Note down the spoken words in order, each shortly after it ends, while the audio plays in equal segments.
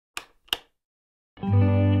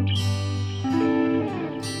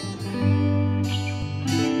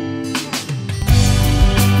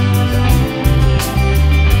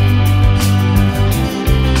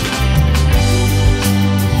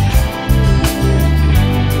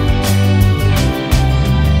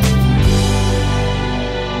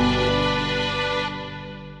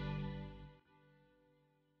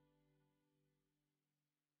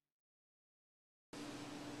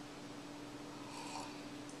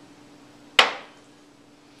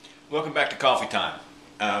Welcome back to Coffee Time.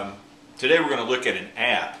 Today we're going to look at an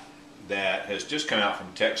app that has just come out from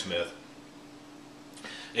TechSmith.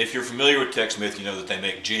 If you're familiar with TechSmith, you know that they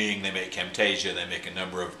make Jing, they make Camtasia, they make a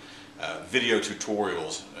number of video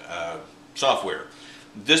tutorials software.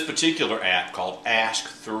 This particular app called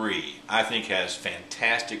Ask3 I think has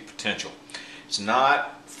fantastic potential. It's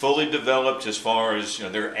not fully developed as far as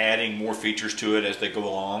they're adding more features to it as they go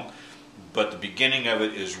along, but the beginning of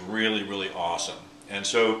it is really awesome. And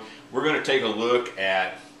so we're going to take a look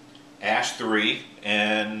at Ask3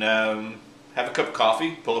 and have a cup of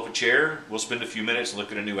coffee, pull up a chair, we'll spend a few minutes and look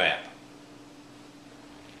at a new app.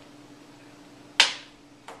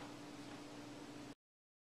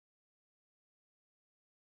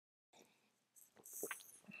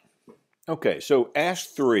 Okay, so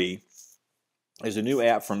Ask3 is a new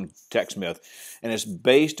app from TechSmith, and it's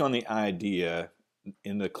based on the idea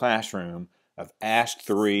in the classroom of Ask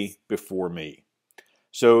 3 before me.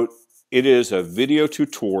 So it is a video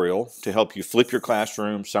tutorial to help you flip your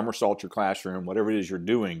classroom, somersault your classroom, whatever it is you're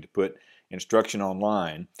doing to put instruction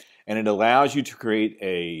online. And it allows you to create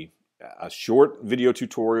a short video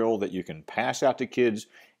tutorial that you can pass out to kids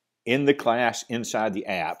in the class inside the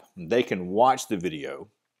app. They can watch the video,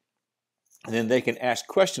 and then they can ask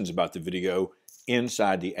questions about the video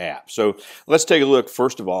inside the app. So let's take a look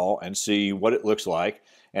first of all and see what it looks like.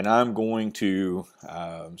 And I'm going to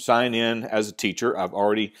sign in as a teacher. I've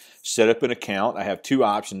already set up an account. I have two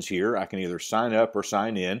options here. I can either sign up or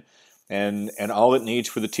sign in. And all it needs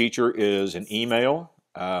for the teacher is an email,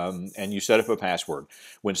 and you set up a password.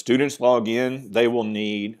 When students log in, they will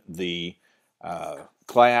need the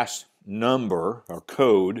class number or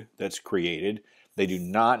code that's created. They do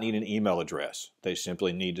not need an email address. They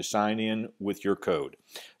simply need to sign in with your code.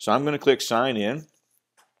 So I'm going to click sign in.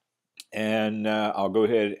 And I'll go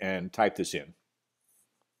ahead and type this in.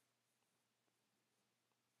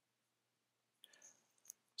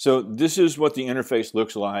 So this is what the interface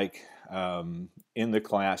looks like in the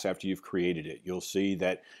class after you've created it. You'll see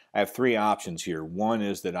that I have three options here. One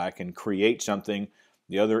is that I can create something.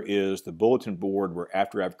 The other is the bulletin board, where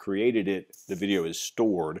after I've created it, the video is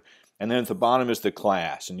stored. And then at the bottom is the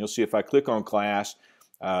class. And you'll see if I click on class,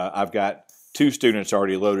 I've got two students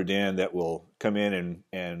already loaded in that will come in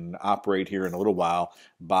and operate here in a little while.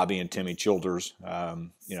 Bobby and Timmy Childers,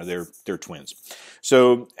 they're twins.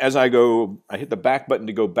 So as I hit the back button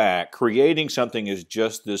to go back. Creating something is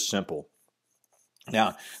just this simple.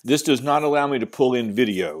 Now, this does not allow me to pull in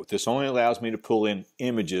video. This only allows me to pull in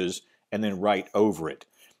images and then write over it.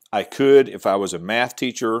 I could, if I was a math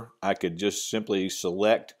teacher, I could just simply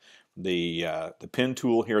select the pen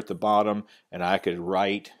tool here at the bottom, and I could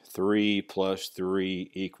write 3 plus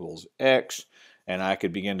 3 equals X, and I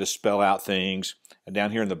could begin to spell out things. And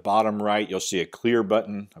down here in the bottom right, you'll see a clear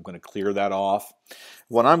button. I'm going to clear that off.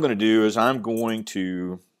 What I'm going to do is I'm going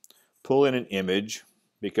to pull in an image,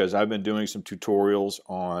 because I've been doing some tutorials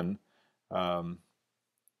on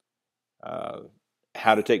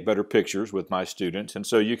how to take better pictures with my students. And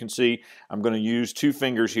so you can see I'm going to use two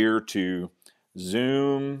fingers here to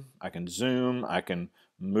zoom. I can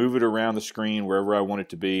move it around the screen wherever I want it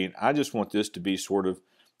to be. And I just want this to be sort of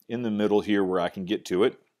in the middle here where I can get to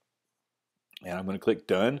it. And I'm going to click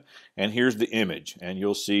done. And here's the image. And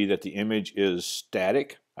you'll see that the image is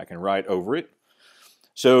static. I can write over it.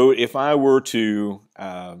 So if I were to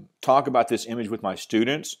talk about this image with my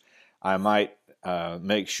students, I might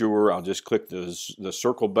make sure I'll just click the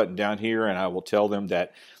circle button down here, and I will tell them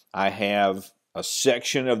that I have a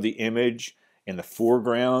section of the image in the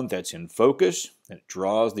foreground that's in focus, and it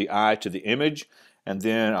draws the eye to the image. And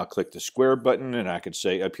then I'll click the square button, and I could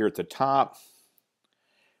say up here at the top,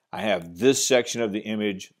 I have this section of the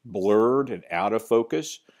image blurred and out of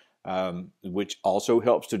focus, which also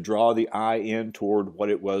helps to draw the eye in toward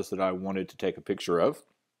what it was that I wanted to take a picture of.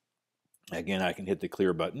 Again, I can hit the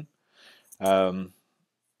clear button. And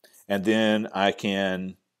then I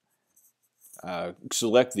can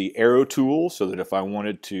select the arrow tool, so that if I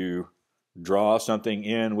wanted to draw something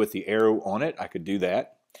in with the arrow on it, I could do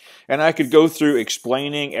that. And I could go through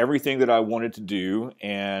explaining everything that I wanted to do,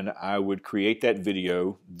 and I would create that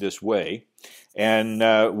video this way. And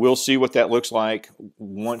we'll see what that looks like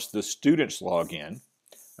once the students log in.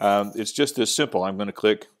 It's just this simple. I'm going to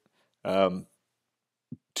click to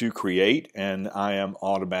create, and I am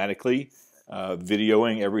automatically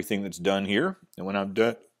videoing everything that's done here. And when I'm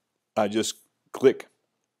done, I just click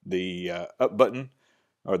the up button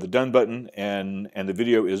or the done button, and the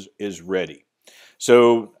video is ready.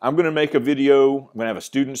 So I'm going to make a video. I'm going to have a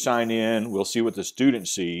student sign in. We'll see what the student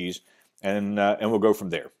sees, and we'll go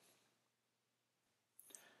from there.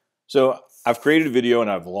 So I've created a video and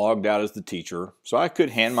I've logged out as the teacher. So I could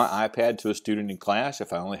hand my iPad to a student in class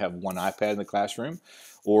if I only have one iPad in the classroom.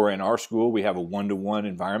 Or in our school, we have a one-to-one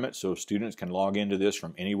environment, so students can log into this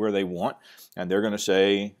from anywhere they want. And they're going to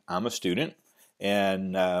say, I'm a student.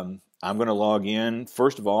 And I'm going to log in,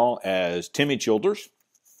 first of all, as Timmy Childers.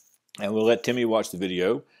 And we'll let Timmy watch the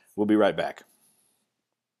video. We'll be right back.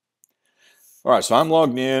 All right, so I'm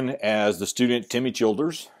logged in as the student Timmy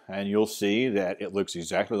Childers, and you'll see that it looks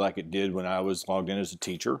exactly like it did when I was logged in as a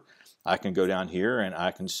teacher. I can go down here and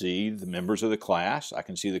I can see the members of the class. I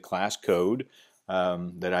can see the class code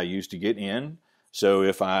that I used to get in. So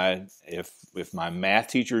if my math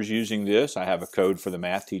teacher is using this, I have a code for the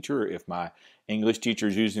math teacher. If my English teacher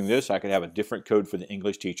is using this, I could have a different code for the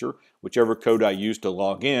English teacher. Whichever code I use to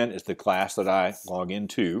log in is the class that I log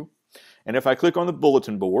into. And if I click on the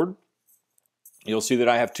bulletin board, you'll see that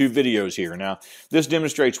I have two videos here. Now, this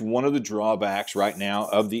demonstrates one of the drawbacks right now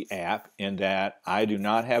of the app in that I do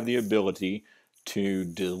not have the ability to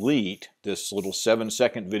delete this little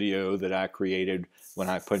 7-second video that I created when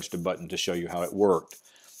I punched a button to show you how it worked.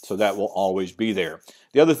 So that will always be there.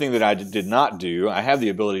 The other thing that I did not do, I have the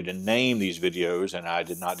ability to name these videos, and I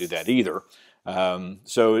did not do that either.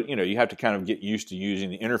 So, you have to kind of get used to using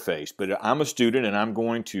the interface. But I'm a student, and I'm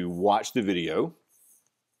going to watch the video.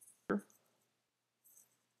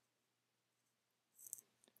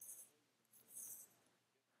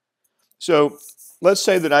 So let's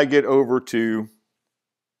say that I get over to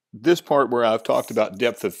this part where I've talked about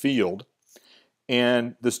depth of field,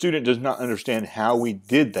 and the student does not understand how we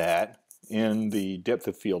did that in the depth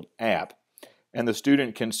of field app. And the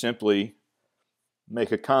student can simply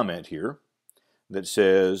make a comment here that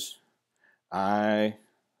says, I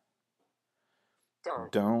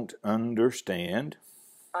don't understand.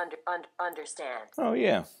 Understand. Oh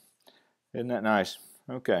yeah, isn't that nice?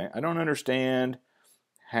 Okay, I don't understand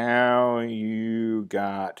how you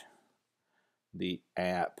got the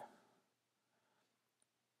app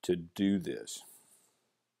to do this.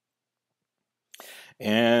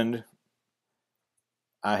 And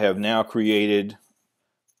I have now created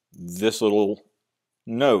this little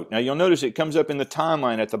note. Now you'll notice it comes up in the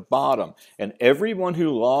timeline at the bottom, and everyone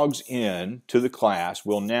who logs in to the class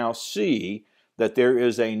will now see that there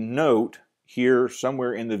is a note here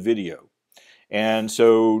somewhere in the video. And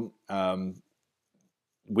so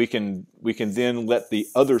we can then let the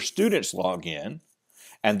other students log in,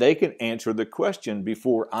 and they can answer the question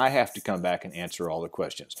before I have to come back and answer all the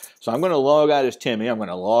questions. So I'm going to log out as Timmy. I'm going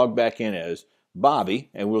to log back in as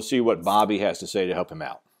Bobby, and we'll see what Bobby has to say to help him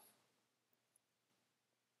out.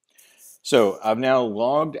 So I've now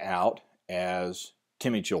logged out as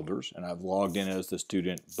Timmy Childers, and I've logged in as the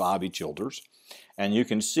student Bobby Childers. And you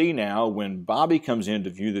can see now when Bobby comes in to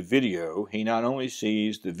view the video, he not only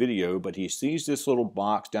sees the video, but he sees this little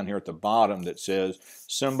box down here at the bottom that says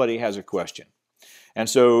somebody has a question. And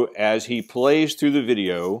so as he plays through the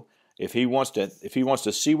video, if he wants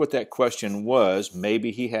to see what that question was,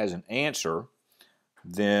 maybe he has an answer,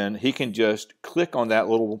 then he can just click on that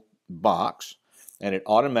little box and it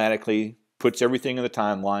automatically puts everything in the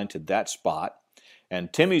timeline to that spot.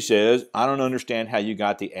 And Timmy says, I don't understand how you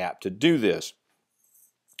got the app to do this.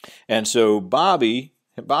 And so Bobby's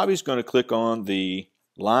going to click on the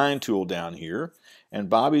line tool down here, and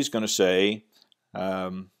Bobby's going to say,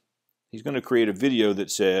 he's going to create a video that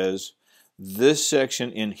says, this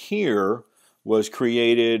section in here was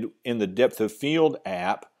created in the depth of field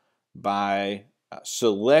app by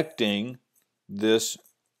selecting this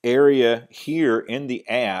area here in the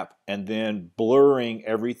app and then blurring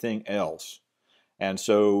everything else. And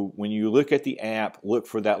so when you look at the app, look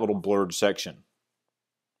for that little blurred section.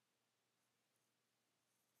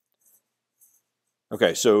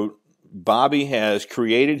 Okay, so Bobby has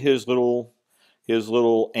created his little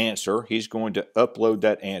answer. He's going to upload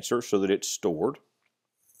that answer so that it's stored.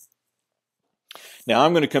 Now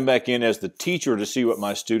I'm going to come back in as the teacher to see what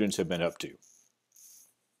my students have been up to.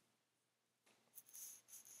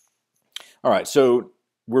 All right, so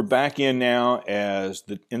we're back in now as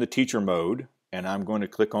in the teacher mode, and I'm going to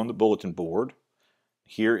click on the bulletin board.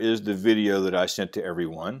 Here is the video that I sent to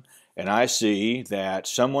everyone, and I see that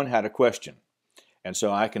someone had a question. And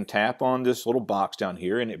so I can tap on this little box down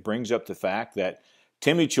here, and it brings up the fact that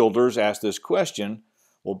Timmy Childers asked this question.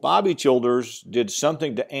 Well, Bobby Childers did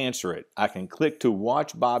something to answer it. I can click to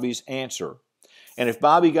watch Bobby's answer. And if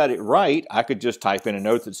Bobby got it right, I could just type in a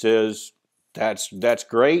note that says, that's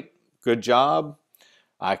great, good job.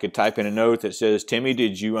 I could type in a note that says, Timmy,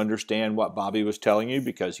 did you understand what Bobby was telling you?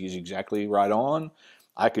 Because he's exactly right on.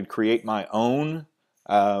 I could create my own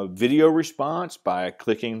video response by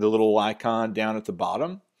clicking the little icon down at the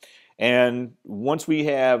bottom. And once we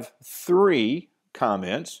have 3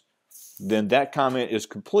 comments, then that comment is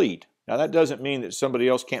complete. Now that doesn't mean that somebody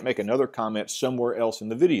else can't make another comment somewhere else in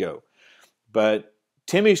the video, but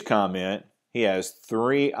Timmy's comment, he has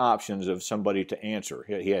 3 options of somebody to answer.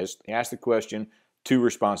 He asked the question, 2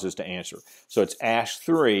 responses to answer. So it's Ask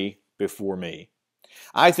 3 before me.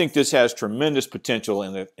 I think this has tremendous potential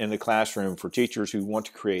in the classroom for teachers who want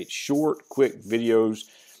to create short, quick videos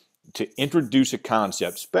to introduce a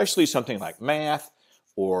concept, especially something like math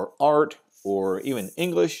or art or even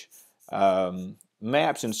English,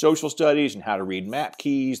 maps and social studies and how to read map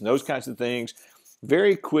keys and those kinds of things.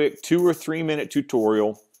 Very quick 2 or 3 minute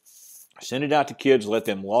tutorial. Send it out to kids, let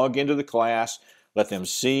them log into the class, let them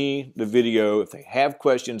see the video. If they have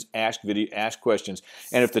questions, ask questions.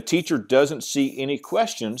 And if the teacher doesn't see any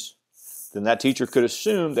questions, then that teacher could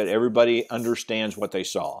assume that everybody understands what they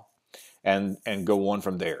saw and go on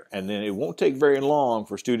from there. And then it won't take very long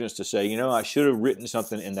for students to say, you know, I should have written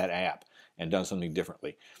something in that app and done something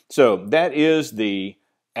differently. So that is the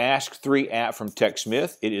Ask3 app from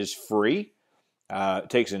TechSmith. It is free. It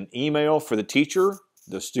takes an email for the teacher.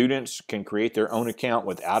 The students can create their own account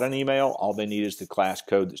without an email. All they need is the class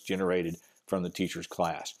code that's generated from the teacher's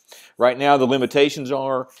class. Right now, the limitations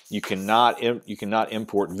are you cannot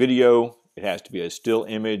import video. It has to be a still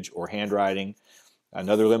image or handwriting.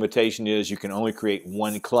 Another limitation is you can only create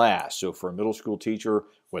 1 class. So for a middle school teacher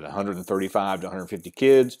with 135 to 150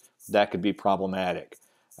 kids, that could be problematic.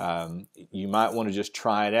 You might want to just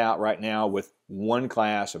try it out right now with 1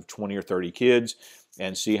 class of 20 or 30 kids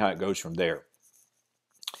and see how it goes from there.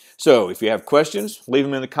 So if you have questions, leave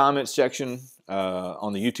them in the comments section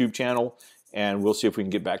on the YouTube channel, and we'll see if we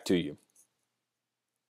can get back to you.